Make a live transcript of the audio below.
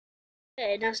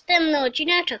Następny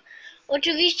odcineczek.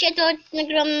 Oczywiście to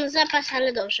nagram zapas,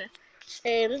 ale dobrze.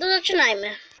 To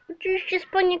zaczynajmy. Oczywiście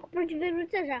spodnie kupić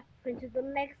wyrycerza. Będzie to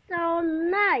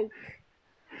Nexon Night.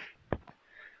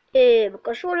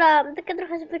 Koszula taka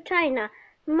trochę zwyczajna.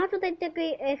 Ma tutaj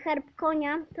taki herb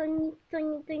konia. To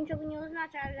niczego nie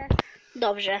oznacza, ale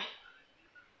dobrze.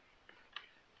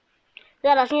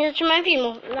 Zaraz, nie zatrzymałem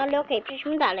filmu. No ale okej,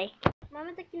 przejdźmy dalej.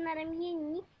 Mamy taki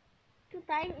naramiennik.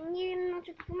 Tutaj, nie wiem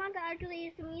czy to pomaga, ale tutaj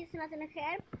jest to miejsce na ten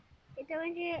herb. I to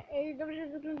będzie dobrze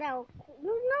wyglądało.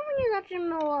 No znowu nie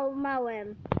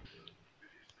zatrzymałem.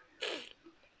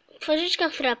 Twarzyczka,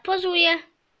 która pozuje.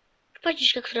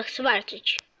 Twarzyczka, która chce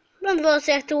walczyć. Mam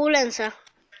włosy jak to u Lensa.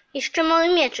 Jeszcze mały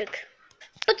mieczyk.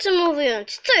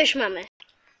 Podsumowując, co już mamy?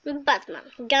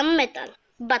 Batman, Gunmetal,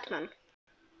 Batman,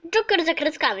 Joker za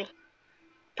kredkami,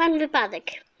 Pan Wypadek,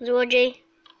 Złodziej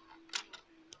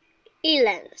i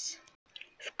Lens.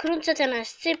 Wkrótce to nas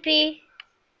sypi.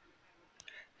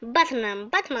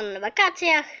 Batman na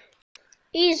wakacjach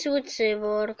i zły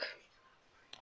cyborg.